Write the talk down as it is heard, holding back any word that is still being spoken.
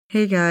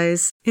Hey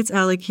guys, it's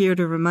Alec here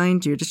to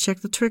remind you to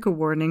check the trigger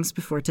warnings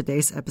before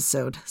today's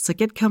episode. So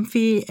get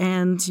comfy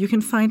and you can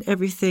find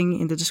everything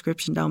in the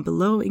description down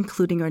below,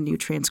 including our new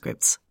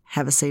transcripts.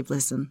 Have a safe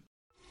listen.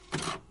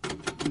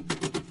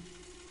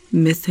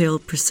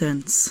 Mythael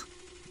presents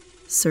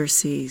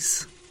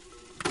Circes.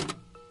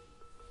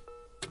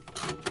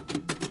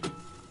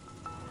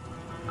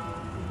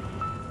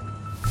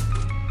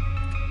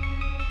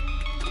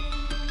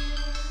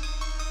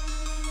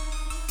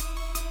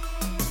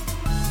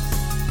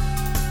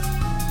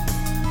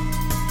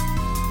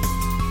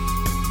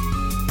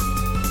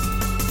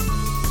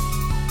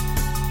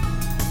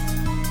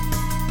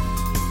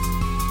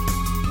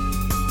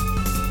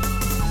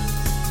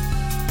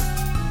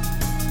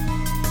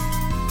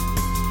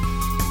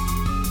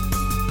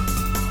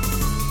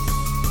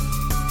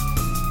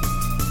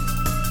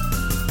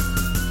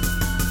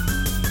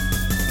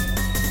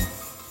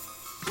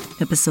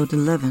 Episode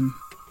 11,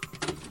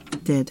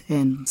 Dead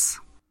Ends.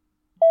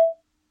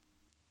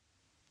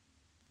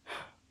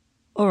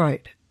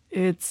 Alright,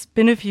 it's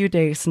been a few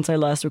days since I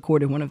last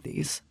recorded one of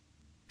these,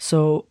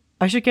 so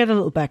I should get a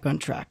little back on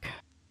track.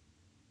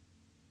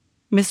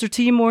 Mr.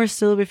 Timur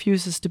still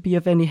refuses to be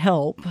of any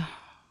help.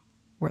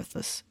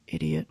 Worthless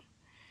idiot.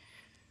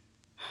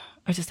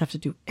 I just have to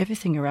do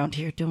everything around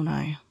here, don't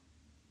I?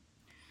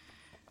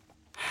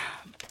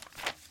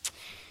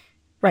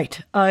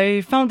 Right,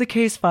 I found the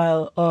case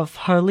file of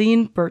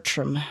Harleen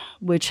Bertram,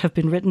 which have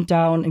been written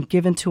down and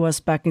given to us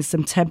back in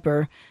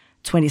September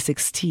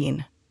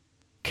 2016.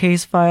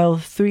 Case file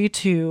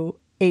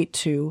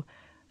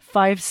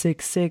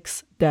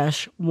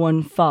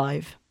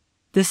 3282566-15.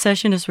 This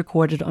session is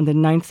recorded on the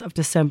 9th of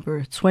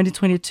December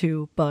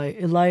 2022 by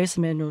Elias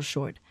Emanuel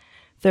Short,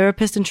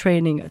 therapist in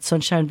training at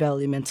Sunshine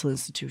Valley Mental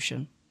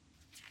Institution.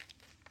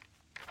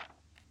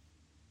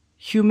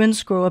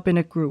 Humans grow up in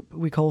a group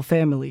we call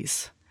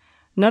families.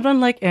 Not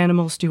unlike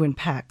animals do in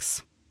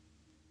packs.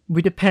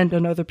 We depend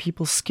on other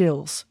people's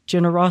skills,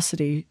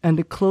 generosity, and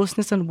the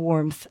closeness and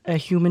warmth a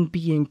human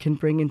being can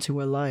bring into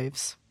our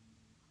lives.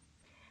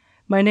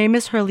 My name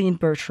is Harleen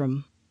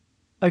Bertram.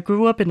 I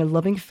grew up in a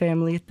loving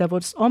family that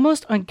was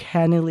almost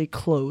uncannily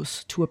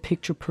close to a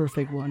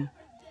picture-perfect one.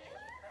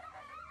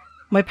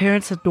 My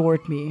parents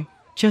adored me,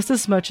 just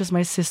as much as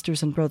my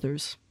sisters and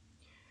brothers.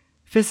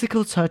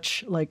 Physical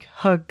touch, like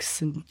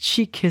hugs and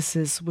cheek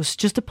kisses, was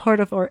just a part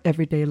of our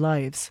everyday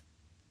lives.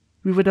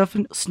 We would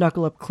often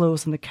snuggle up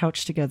close on the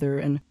couch together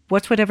and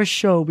watch whatever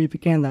show we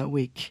began that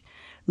week,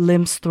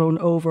 limbs thrown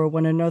over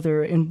one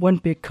another in one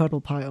big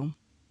cuddle pile.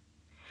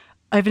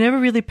 I've never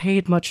really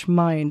paid much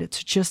mind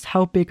to just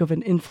how big of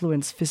an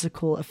influence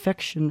physical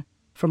affection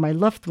from my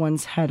loved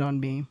ones had on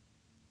me.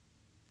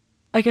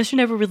 I guess you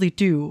never really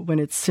do when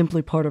it's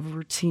simply part of a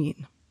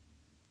routine.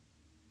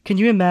 Can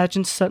you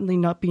imagine suddenly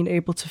not being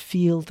able to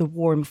feel the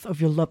warmth of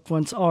your loved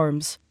one's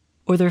arms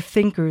or their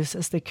fingers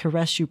as they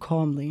caress you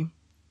calmly?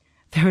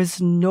 There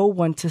is no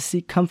one to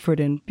seek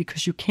comfort in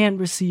because you can't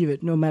receive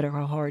it no matter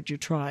how hard you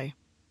try.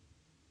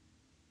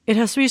 It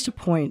has reached a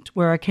point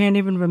where I can't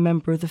even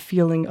remember the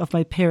feeling of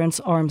my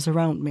parents' arms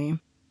around me.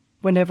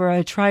 Whenever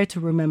I try to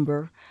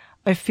remember,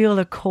 I feel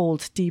a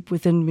cold deep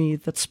within me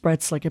that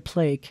spreads like a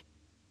plague,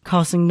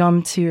 causing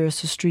numb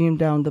tears to stream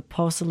down the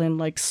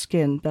porcelain-like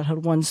skin that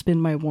had once been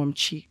my warm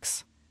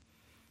cheeks.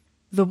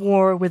 The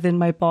war within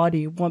my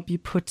body won't be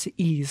put to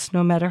ease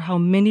no matter how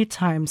many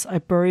times I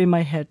bury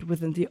my head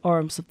within the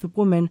arms of the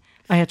woman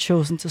I had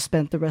chosen to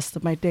spend the rest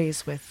of my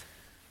days with.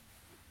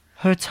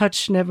 Her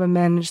touch never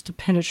managed to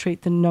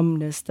penetrate the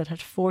numbness that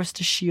had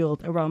forced a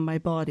shield around my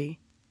body.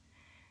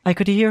 I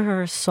could hear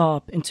her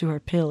sob into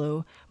her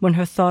pillow when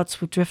her thoughts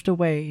would drift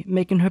away,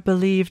 making her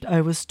believe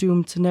I was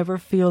doomed to never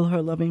feel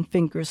her loving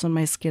fingers on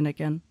my skin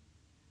again.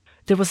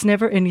 There was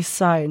never any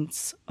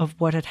signs of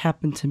what had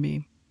happened to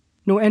me,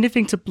 nor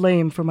anything to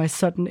blame for my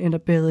sudden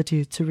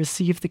inability to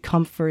receive the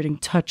comforting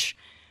touch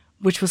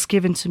which was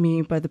given to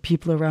me by the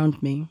people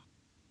around me.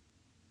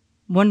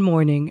 One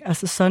morning,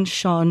 as the sun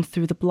shone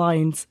through the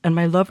blinds and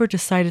my lover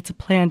decided to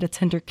plant a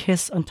tender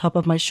kiss on top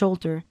of my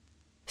shoulder,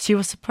 she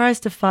was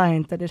surprised to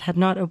find that it had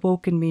not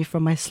awoken me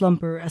from my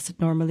slumber as it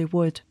normally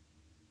would.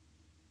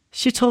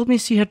 She told me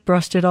she had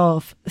brushed it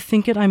off,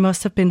 thinking I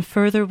must have been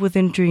further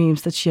within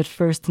dreams than she had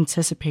first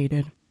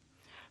anticipated.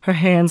 Her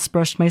hands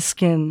brushed my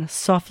skin,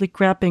 softly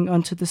grabbing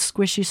onto the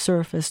squishy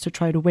surface to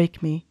try to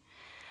wake me.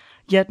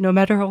 Yet no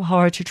matter how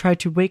hard she tried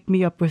to wake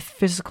me up with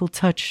physical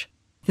touch,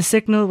 the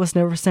signal was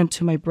never sent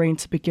to my brain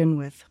to begin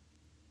with.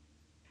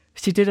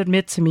 She did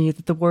admit to me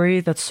that the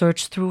worry that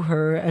surged through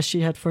her as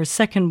she had for a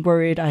second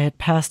worried I had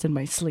passed in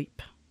my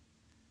sleep.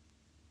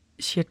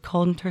 She had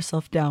calmed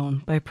herself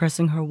down by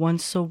pressing her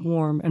once so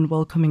warm and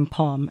welcoming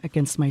palm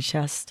against my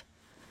chest.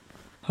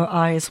 Her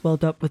eyes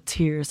welled up with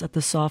tears at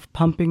the soft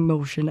pumping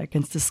motion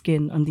against the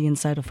skin on the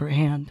inside of her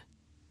hand.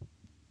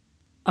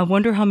 I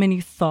wonder how many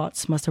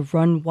thoughts must have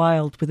run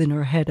wild within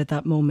her head at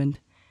that moment,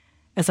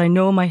 as I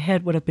know my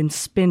head would have been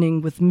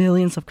spinning with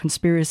millions of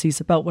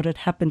conspiracies about what had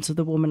happened to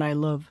the woman I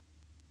love.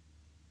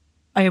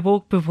 I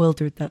awoke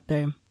bewildered that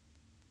day.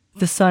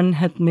 The sun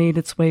had made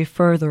its way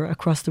further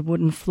across the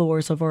wooden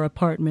floors of our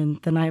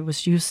apartment than I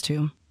was used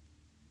to,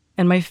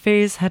 and my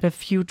face had a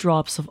few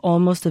drops of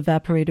almost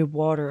evaporated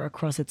water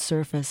across its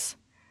surface.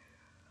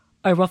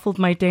 I ruffled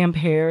my damp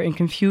hair in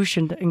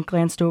confusion and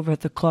glanced over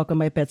at the clock on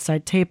my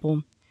bedside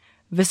table,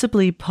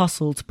 visibly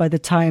puzzled by the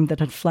time that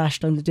had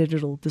flashed on the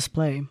digital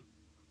display.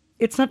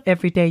 It's not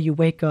every day you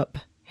wake up,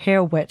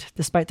 hair wet,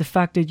 despite the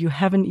fact that you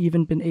haven't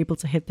even been able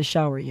to hit the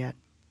shower yet.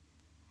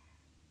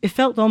 It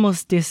felt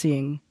almost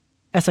dizzying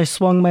as I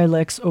swung my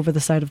legs over the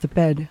side of the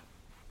bed.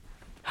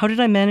 How did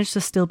I manage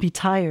to still be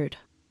tired?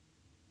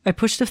 I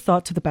pushed the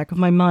thought to the back of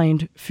my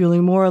mind,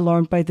 feeling more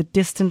alarmed by the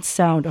distant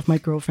sound of my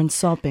girlfriend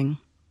sobbing.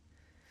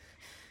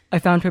 I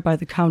found her by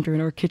the counter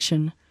in our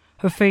kitchen,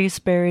 her face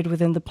buried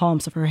within the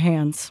palms of her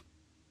hands.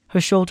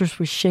 Her shoulders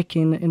were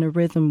shaking in a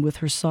rhythm with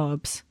her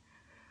sobs.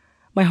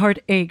 My heart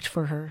ached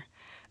for her,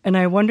 and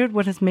I wondered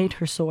what had made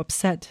her so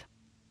upset.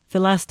 The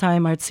last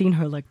time I'd seen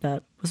her like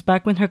that was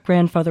back when her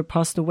grandfather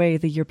passed away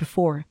the year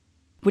before,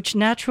 which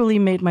naturally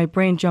made my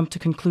brain jump to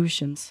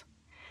conclusions.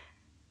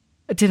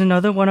 Did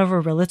another one of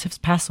her relatives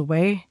pass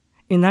away?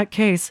 In that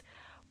case,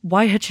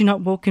 why had she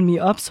not woken me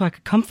up so I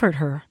could comfort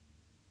her?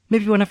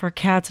 Maybe one of her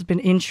cats had been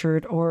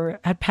injured or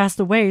had passed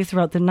away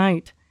throughout the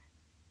night.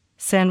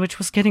 Sandwich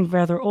was getting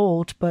rather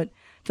old, but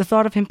the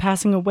thought of him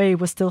passing away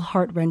was still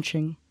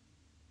heart-wrenching.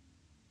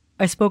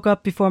 I spoke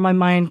up before my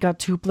mind got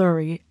too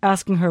blurry,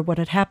 asking her what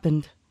had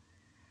happened.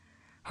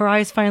 Her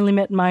eyes finally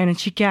met mine and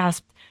she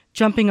gasped,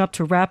 jumping up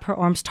to wrap her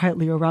arms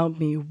tightly around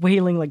me,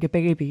 wailing like a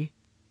baby.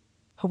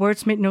 Her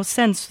words made no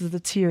sense through the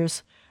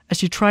tears as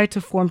she tried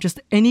to form just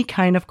any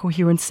kind of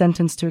coherent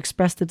sentence to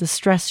express the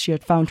distress she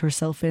had found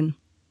herself in.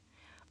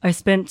 I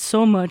spent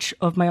so much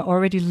of my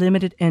already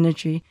limited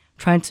energy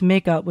trying to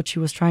make out what she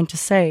was trying to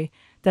say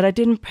that I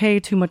didn't pay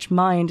too much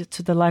mind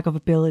to the lack of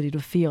ability to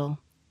feel.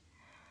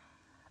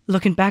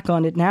 Looking back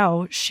on it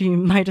now, she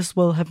might as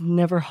well have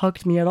never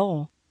hugged me at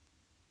all.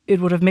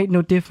 It would have made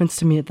no difference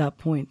to me at that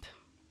point.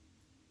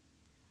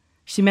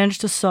 She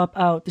managed to sob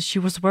out that she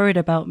was worried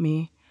about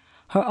me.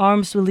 Her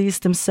arms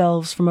released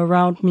themselves from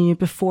around me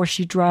before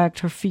she dragged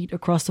her feet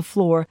across the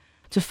floor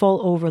to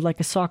fall over like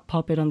a sock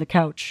puppet on the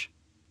couch.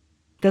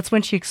 That's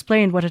when she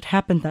explained what had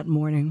happened that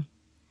morning.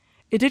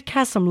 It did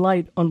cast some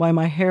light on why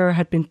my hair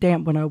had been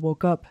damp when I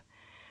woke up.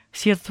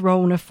 She had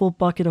thrown a full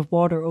bucket of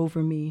water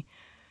over me,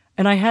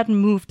 and I hadn't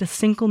moved a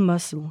single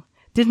muscle,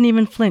 didn't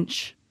even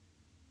flinch.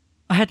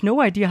 I had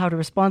no idea how to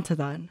respond to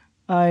that.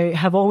 I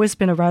have always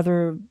been a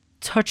rather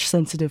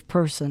touch-sensitive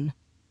person.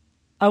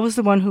 I was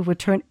the one who would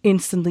turn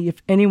instantly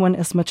if anyone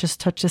as much as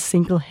touched a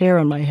single hair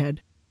on my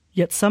head.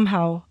 Yet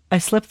somehow, I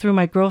slept through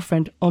my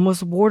girlfriend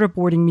almost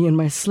waterboarding me in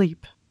my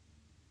sleep.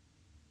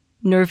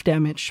 Nerve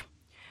damage.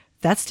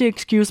 That's the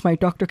excuse my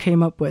doctor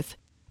came up with,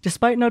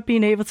 despite not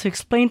being able to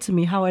explain to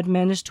me how I'd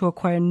managed to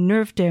acquire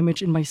nerve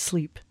damage in my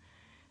sleep.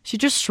 She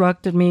just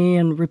shrugged at me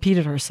and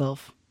repeated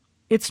herself.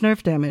 It's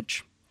nerve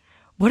damage.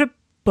 What a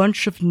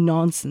bunch of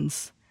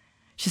nonsense.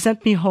 She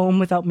sent me home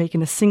without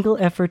making a single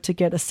effort to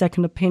get a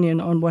second opinion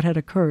on what had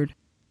occurred.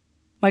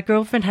 My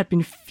girlfriend had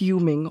been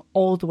fuming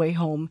all the way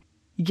home,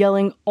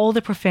 yelling all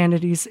the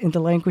profanities in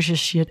the languages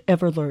she had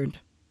ever learned.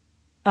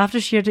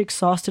 After she had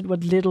exhausted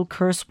what little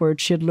curse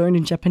words she had learned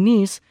in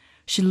Japanese,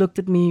 she looked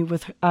at me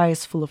with her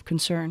eyes full of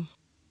concern.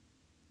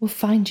 We'll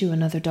find you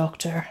another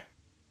doctor.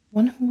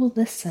 One who will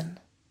listen.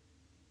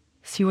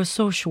 She was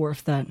so sure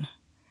of that.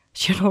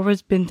 She had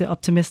always been the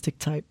optimistic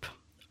type,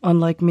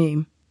 unlike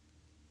me.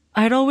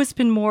 I had always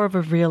been more of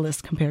a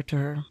realist compared to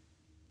her.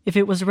 If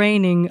it was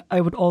raining, I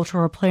would alter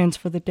our plans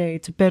for the day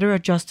to better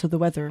adjust to the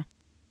weather,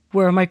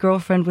 where my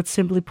girlfriend would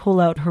simply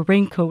pull out her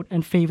raincoat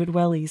and favorite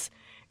wellies,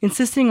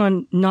 insisting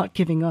on not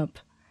giving up.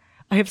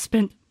 I have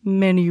spent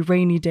many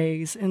rainy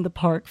days in the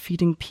park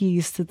feeding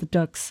peas to the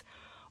ducks,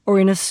 or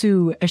in a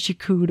zoo as she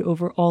cooed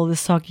over all the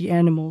soggy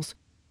animals,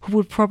 who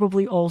would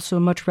probably also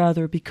much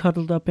rather be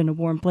cuddled up in a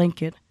warm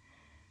blanket.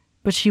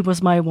 But she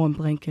was my warm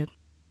blanket.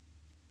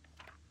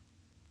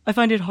 I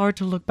find it hard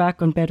to look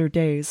back on better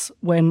days,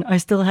 when I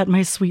still had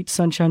my sweet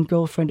sunshine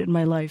girlfriend in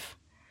my life.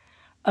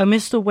 I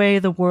missed the way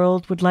the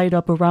world would light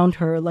up around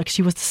her like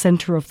she was the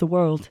center of the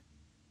world.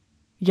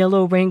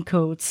 Yellow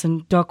raincoats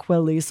and duck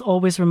wellies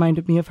always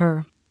reminded me of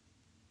her.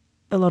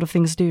 A lot of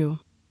things do.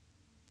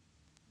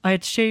 I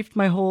had shaped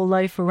my whole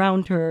life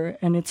around her,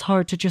 and it's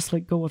hard to just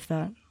let go of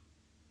that.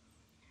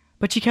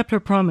 But she kept her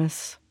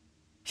promise.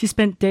 She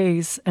spent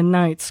days and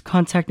nights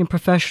contacting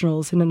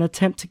professionals in an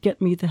attempt to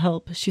get me the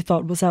help she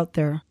thought was out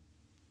there.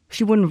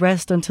 She wouldn't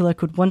rest until I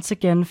could once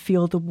again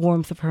feel the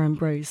warmth of her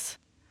embrace.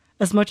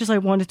 As much as I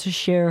wanted to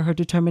share her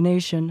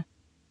determination,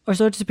 I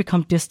started to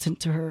become distant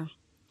to her.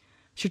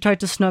 She tried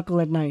to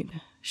snuggle at night.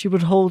 She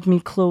would hold me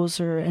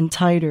closer and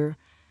tighter,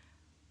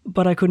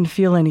 but I couldn't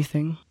feel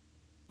anything.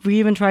 We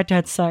even tried to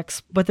have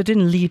sex, but that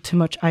didn't lead to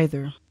much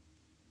either.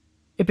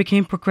 It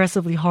became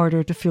progressively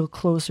harder to feel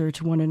closer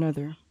to one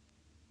another.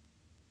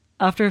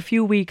 After a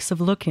few weeks of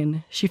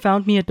looking, she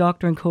found me a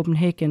doctor in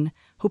Copenhagen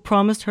who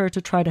promised her to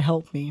try to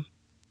help me.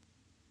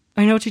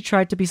 I know she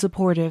tried to be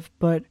supportive,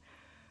 but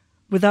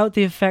Without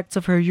the effects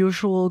of her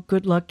usual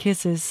good luck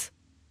kisses,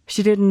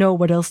 she didn't know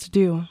what else to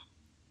do.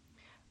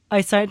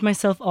 I signed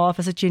myself off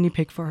as a guinea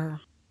pig for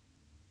her.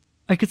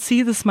 I could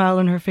see the smile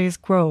on her face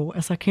grow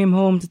as I came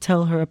home to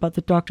tell her about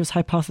the doctor's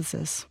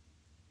hypothesis.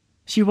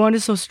 She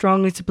wanted so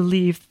strongly to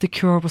believe that the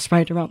cure was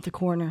right around the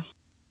corner.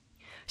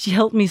 She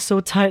held me so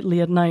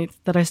tightly at night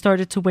that I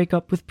started to wake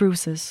up with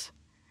bruises.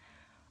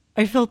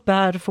 I felt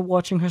bad for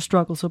watching her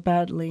struggle so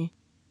badly,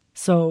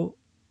 so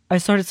I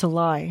started to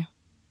lie.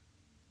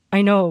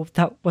 I know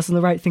that wasn't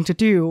the right thing to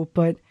do,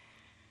 but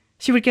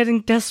she was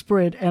getting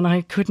desperate and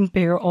I couldn't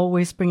bear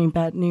always bringing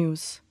bad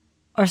news.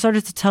 I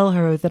started to tell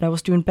her that I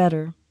was doing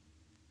better.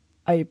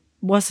 I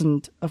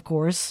wasn't, of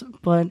course,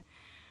 but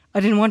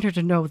I didn't want her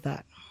to know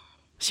that.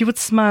 She would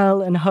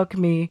smile and hug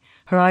me,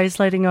 her eyes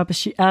lighting up as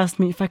she asked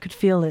me if I could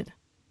feel it.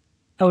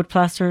 I would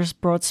plaster her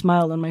broad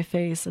smile on my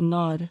face and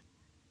nod.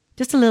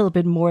 Just a little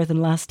bit more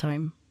than last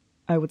time,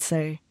 I would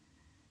say.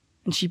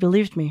 And she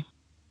believed me.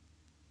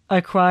 I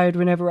cried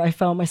whenever I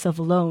found myself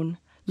alone,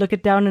 looking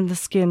down in the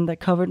skin that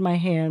covered my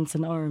hands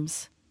and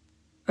arms.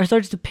 I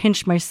started to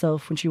pinch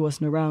myself when she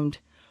wasn't around,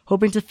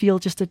 hoping to feel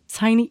just a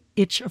tiny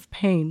itch of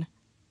pain.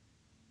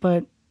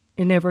 But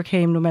it never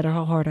came no matter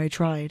how hard I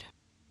tried.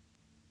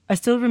 I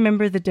still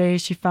remember the day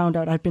she found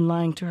out I'd been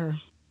lying to her.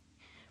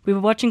 We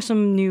were watching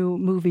some new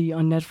movie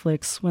on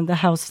Netflix when the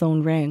house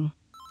phone rang.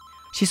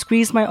 She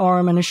squeezed my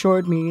arm and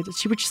assured me that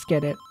she would just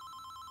get it.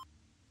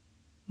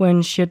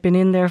 When she had been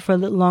in there for a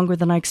little longer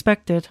than I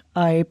expected,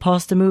 I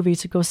paused the movie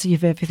to go see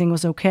if everything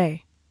was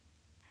okay.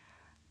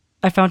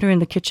 I found her in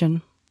the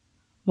kitchen,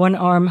 one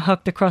arm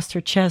hugged across her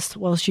chest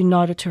while she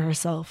nodded to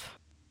herself.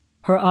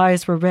 Her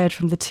eyes were red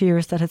from the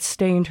tears that had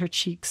stained her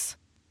cheeks.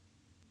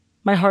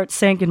 My heart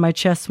sank in my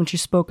chest when she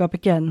spoke up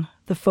again,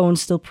 the phone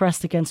still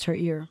pressed against her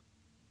ear.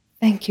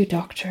 Thank you,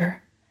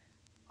 Doctor.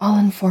 I'll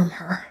inform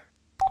her,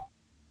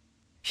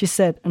 she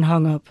said and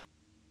hung up.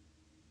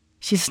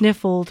 She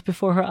sniffled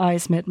before her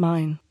eyes met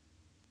mine.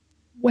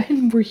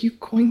 When were you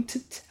going to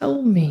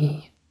tell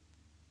me?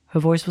 Her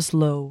voice was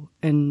low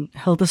and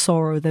held a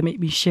sorrow that made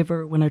me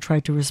shiver when I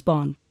tried to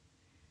respond.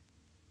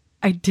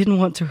 I didn't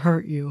want to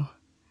hurt you.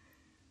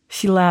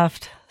 She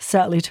laughed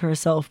sadly to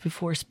herself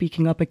before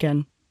speaking up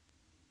again.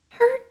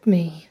 Hurt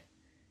me?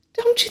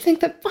 Don't you think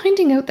that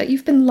finding out that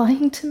you've been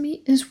lying to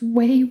me is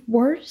way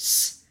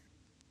worse?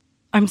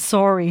 I'm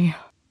sorry,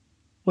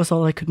 was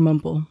all I could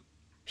mumble.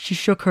 She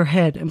shook her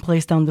head and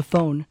placed down the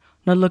phone,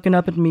 not looking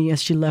up at me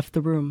as she left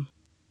the room.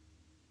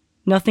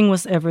 Nothing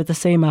was ever the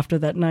same after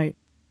that night.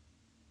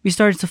 We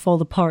started to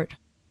fall apart.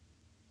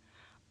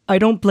 I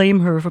don't blame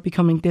her for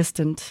becoming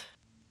distant.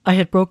 I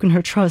had broken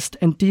her trust,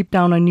 and deep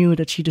down I knew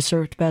that she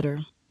deserved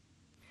better.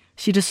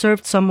 She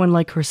deserved someone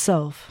like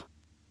herself.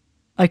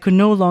 I could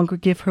no longer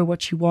give her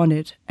what she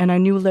wanted, and I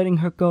knew letting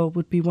her go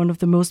would be one of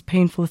the most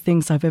painful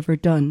things I've ever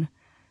done.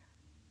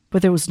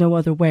 But there was no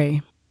other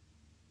way.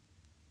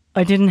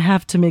 I didn't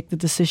have to make the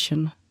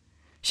decision.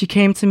 She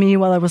came to me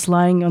while I was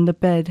lying on the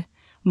bed,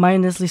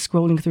 mindlessly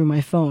scrolling through my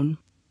phone.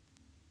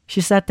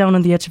 She sat down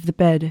on the edge of the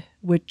bed,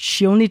 which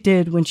she only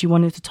did when she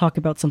wanted to talk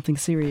about something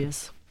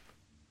serious.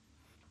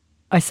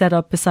 I sat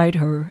up beside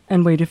her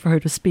and waited for her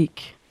to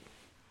speak.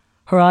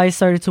 Her eyes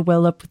started to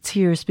well up with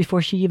tears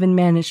before she even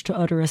managed to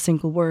utter a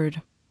single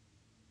word.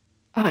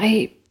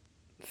 I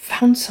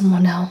found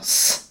someone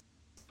else,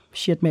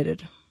 she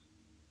admitted,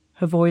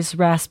 her voice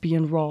raspy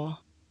and raw.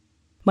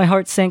 My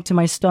heart sank to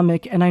my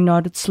stomach and I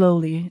nodded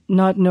slowly,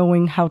 not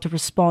knowing how to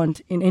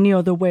respond in any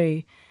other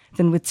way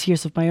than with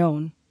tears of my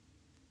own.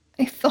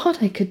 I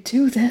thought I could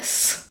do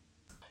this,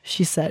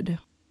 she said,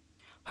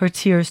 her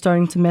tears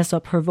starting to mess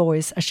up her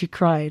voice as she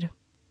cried.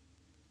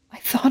 I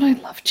thought I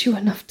loved you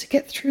enough to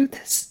get through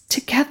this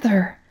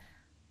together,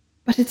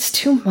 but it's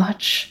too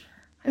much.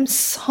 I'm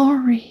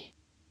sorry.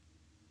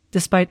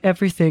 Despite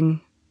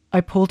everything,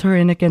 I pulled her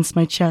in against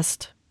my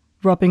chest,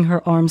 rubbing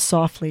her arms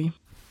softly.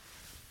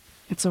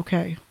 It's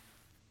okay,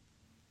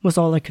 was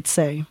all I could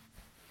say.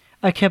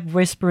 I kept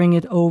whispering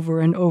it over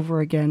and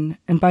over again,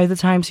 and by the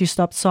time she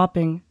stopped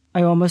sobbing,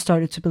 I almost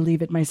started to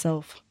believe it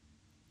myself.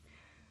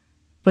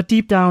 But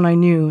deep down I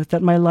knew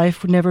that my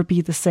life would never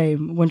be the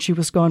same when she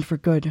was gone for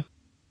good.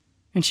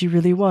 And she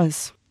really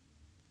was.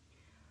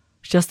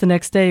 Just the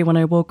next day when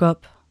I woke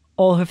up,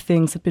 all her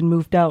things had been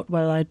moved out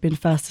while I had been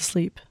fast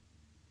asleep.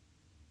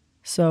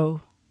 So,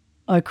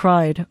 I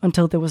cried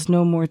until there was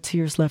no more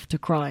tears left to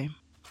cry.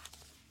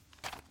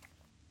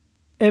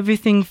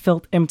 Everything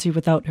felt empty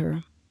without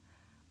her.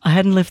 I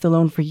hadn't lived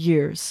alone for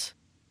years,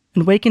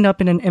 and waking up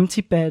in an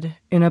empty bed,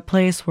 in a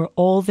place where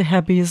all the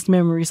happiest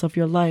memories of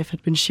your life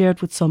had been shared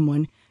with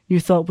someone you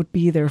thought would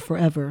be there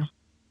forever.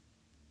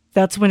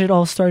 That's when it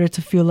all started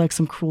to feel like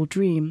some cruel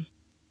dream.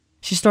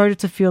 She started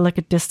to feel like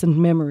a distant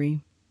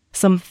memory,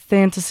 some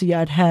fantasy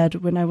I'd had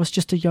when I was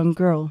just a young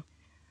girl.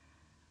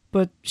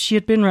 But she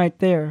had been right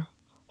there,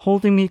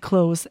 holding me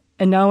close,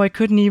 and now I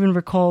couldn't even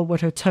recall what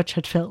her touch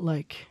had felt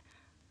like.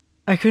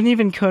 I couldn't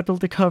even cuddle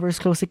the covers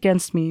close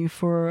against me,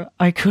 for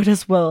I could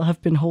as well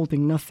have been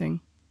holding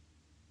nothing.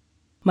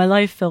 My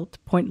life felt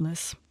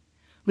pointless.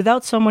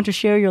 Without someone to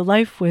share your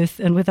life with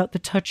and without the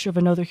touch of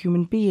another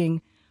human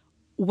being,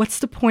 what's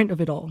the point of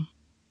it all?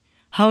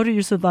 How do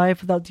you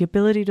survive without the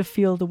ability to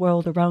feel the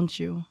world around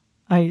you?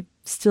 I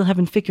still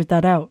haven't figured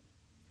that out.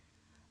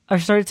 I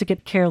started to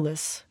get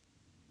careless.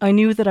 I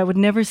knew that I would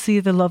never see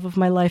the love of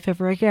my life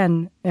ever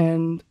again,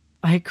 and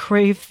I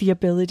craved the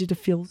ability to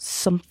feel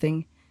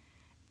something,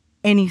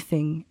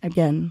 anything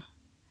again.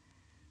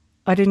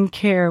 I didn't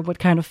care what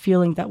kind of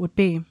feeling that would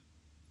be,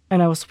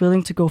 and I was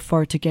willing to go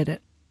far to get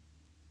it.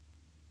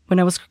 When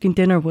I was cooking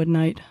dinner one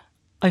night,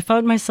 I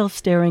found myself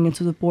staring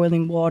into the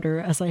boiling water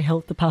as I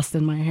held the pasta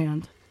in my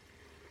hand.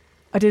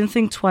 I didn't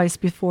think twice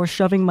before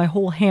shoving my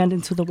whole hand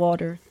into the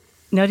water,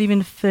 not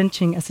even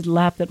flinching as it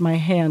lapped at my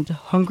hand,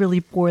 hungrily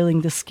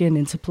boiling the skin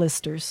into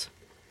blisters.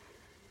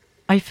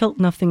 I felt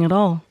nothing at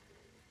all.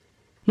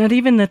 Not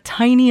even the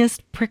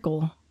tiniest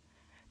prickle.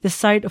 The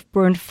sight of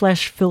burned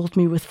flesh filled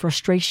me with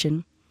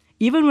frustration.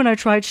 Even when I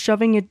tried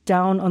shoving it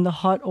down on the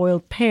hot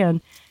oiled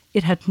pan,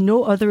 it had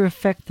no other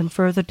effect than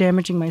further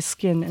damaging my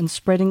skin and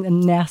spreading a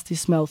nasty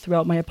smell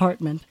throughout my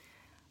apartment.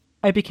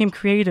 I became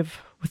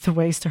creative with the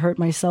ways to hurt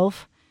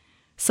myself.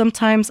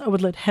 Sometimes I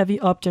would let heavy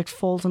objects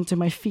fall onto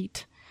my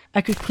feet.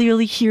 I could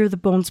clearly hear the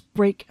bones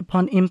break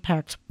upon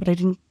impact, but I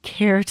didn't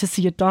care to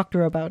see a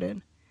doctor about it.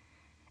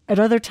 At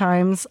other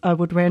times, I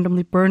would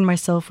randomly burn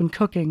myself when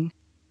cooking.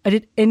 I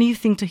did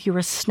anything to hear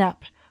a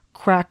snap,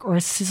 crack, or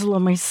a sizzle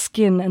on my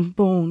skin and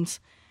bones.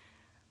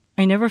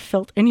 I never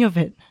felt any of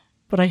it,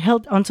 but I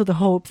held onto the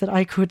hope that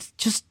I could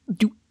just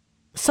do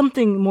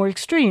something more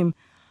extreme,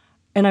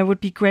 and I would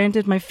be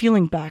granted my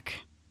feeling back.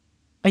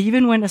 I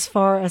even went as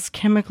far as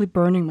chemically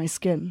burning my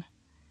skin.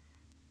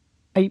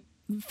 I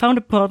found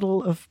a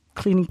bottle of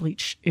cleaning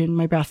bleach in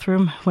my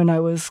bathroom when I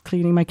was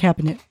cleaning my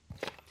cabinet.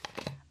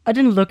 I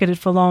didn't look at it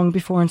for long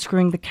before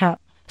unscrewing the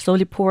cap,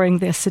 slowly pouring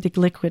the acidic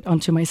liquid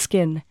onto my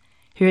skin,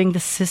 hearing the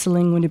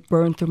sizzling when it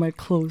burned through my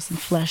clothes and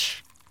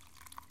flesh.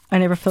 I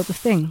never felt a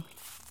thing,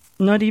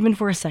 not even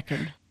for a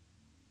second.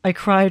 I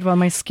cried while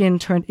my skin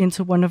turned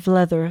into one of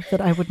leather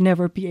that I would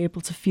never be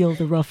able to feel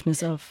the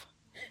roughness of.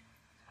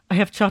 I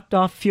have chopped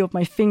off a few of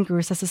my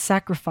fingers as a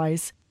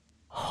sacrifice,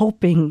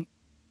 hoping,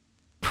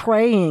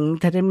 praying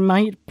that it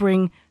might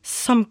bring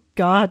some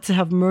god to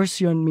have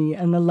mercy on me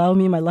and allow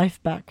me my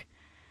life back.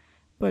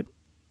 But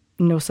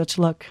no such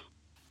luck.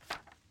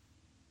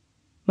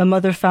 My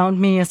mother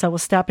found me as I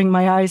was stabbing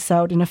my eyes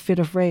out in a fit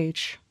of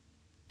rage.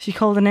 She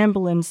called an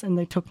ambulance and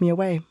they took me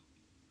away.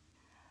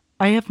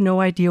 I have no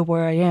idea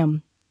where I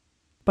am,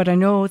 but I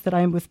know that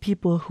I am with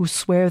people who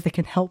swear they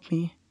can help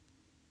me.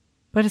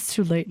 But it's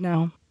too late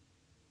now.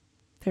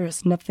 There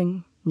is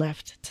nothing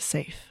left to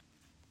save.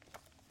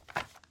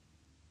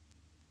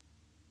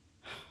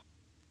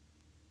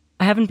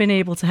 I haven't been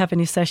able to have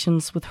any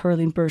sessions with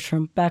Herlene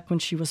Bertram back when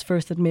she was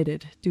first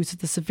admitted due to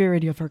the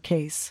severity of her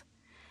case.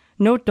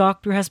 No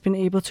doctor has been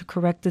able to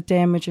correct the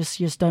damages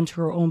she has done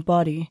to her own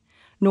body,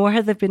 nor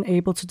have they been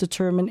able to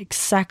determine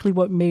exactly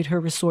what made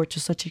her resort to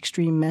such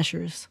extreme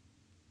measures.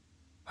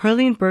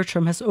 Herlene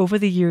Bertram has over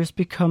the years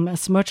become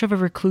as much of a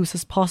recluse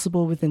as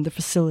possible within the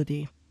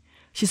facility.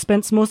 She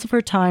spends most of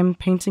her time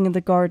painting in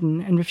the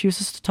garden and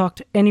refuses to talk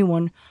to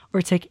anyone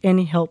or take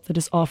any help that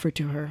is offered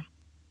to her.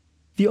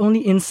 The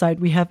only insight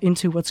we have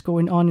into what's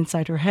going on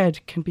inside her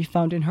head can be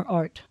found in her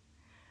art.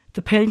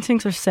 The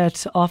paintings are said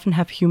to often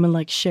have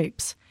human-like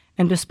shapes,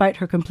 and despite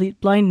her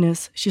complete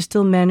blindness, she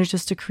still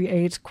manages to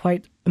create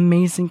quite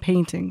amazing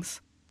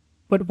paintings.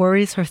 What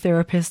worries her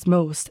therapist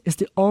most is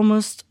that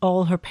almost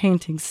all her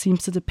paintings seem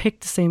to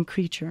depict the same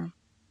creature.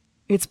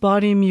 Its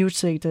body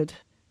mutated,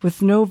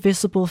 with no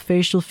visible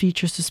facial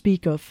features to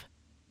speak of,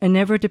 and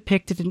never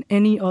depicted in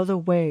any other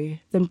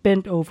way than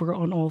bent over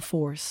on all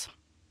fours.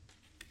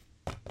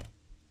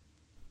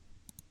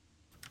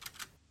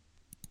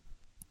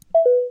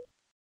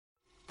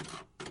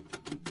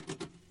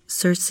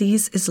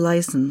 Circes is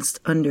licensed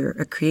under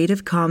a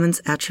Creative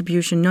Commons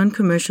Attribution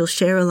Non-Commercial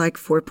Share-alike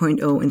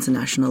 4.0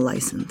 international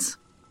license.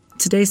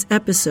 Today's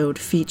episode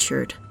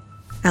featured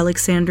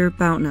Alexander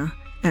Bauna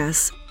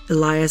as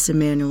Elias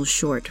Emmanuel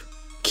Short,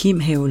 Kim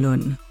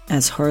Heolun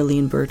as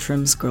Herlene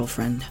Bertram's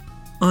girlfriend.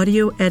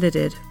 Audio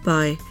edited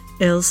by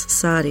Els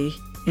Sadi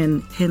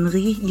and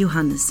Henry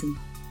Johannessen.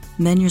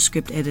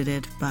 Manuscript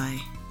edited by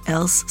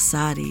Els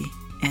Sadi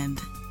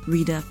and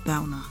Rita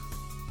Bauna.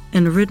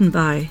 And written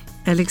by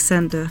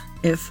Alexander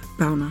F.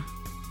 Bauna.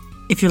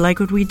 If you like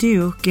what we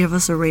do, give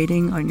us a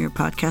rating on your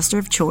podcaster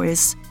of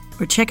choice,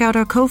 or check out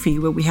our Ko-fi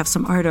where we have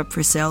some art up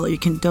for sale, or you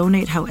can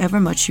donate however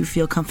much you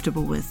feel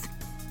comfortable with.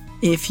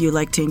 If you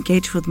like to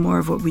engage with more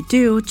of what we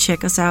do,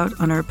 check us out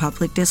on our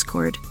public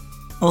Discord.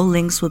 All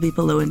links will be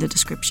below in the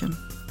description.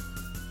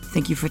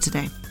 Thank you for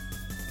today.